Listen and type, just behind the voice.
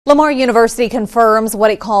Lamar University confirms what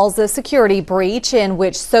it calls a security breach in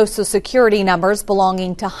which Social Security numbers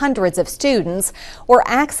belonging to hundreds of students were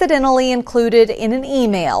accidentally included in an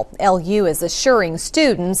email. LU is assuring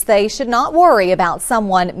students they should not worry about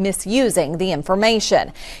someone misusing the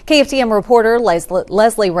information. KFDM reporter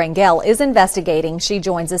Leslie Rangel is investigating. She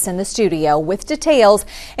joins us in the studio with details,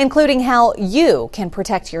 including how you can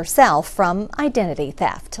protect yourself from identity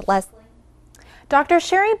theft. Leslie? Dr.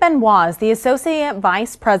 Sherry Benoit is the Associate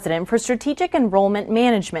Vice President for Strategic Enrollment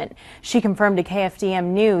Management. She confirmed to KFDM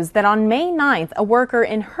News that on May 9th, a worker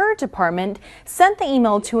in her department sent the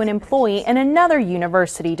email to an employee in another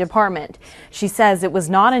university department. She says it was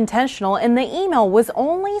not intentional and the email was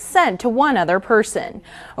only sent to one other person.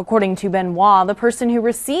 According to Benoit, the person who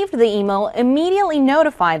received the email immediately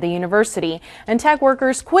notified the university and tech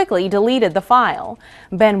workers quickly deleted the file.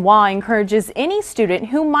 Benoit encourages any student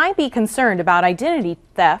who might be concerned about identity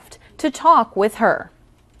theft to talk with her.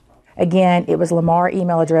 Again, it was Lamar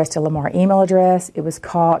email address to Lamar email address. It was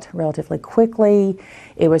caught relatively quickly.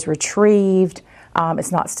 It was retrieved.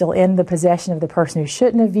 It's not still in the possession of the person who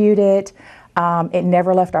shouldn't have viewed it. It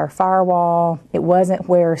never left our firewall. It wasn't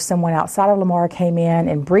where someone outside of Lamar came in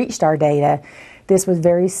and breached our data. This was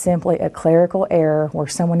very simply a clerical error where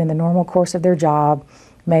someone in the normal course of their job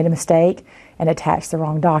made a mistake and attached the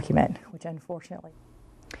wrong document, which unfortunately.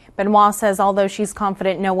 Benoit says although she's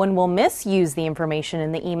confident no one will misuse the information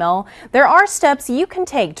in the email, there are steps you can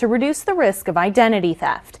take to reduce the risk of identity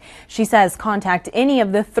theft. She says contact any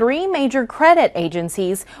of the 3 major credit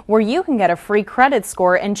agencies where you can get a free credit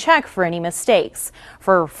score and check for any mistakes.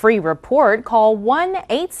 For a free report, call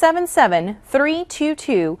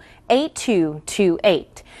 1-877-322-8228.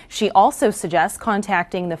 She also suggests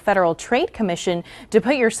contacting the Federal Trade Commission to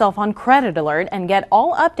put yourself on credit alert and get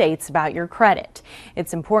all updates about your credit.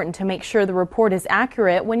 It's important to make sure the report is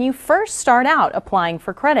accurate when you first start out applying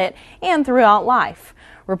for credit and throughout life.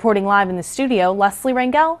 Reporting live in the studio, Leslie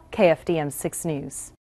Rangel, KFDM 6 News.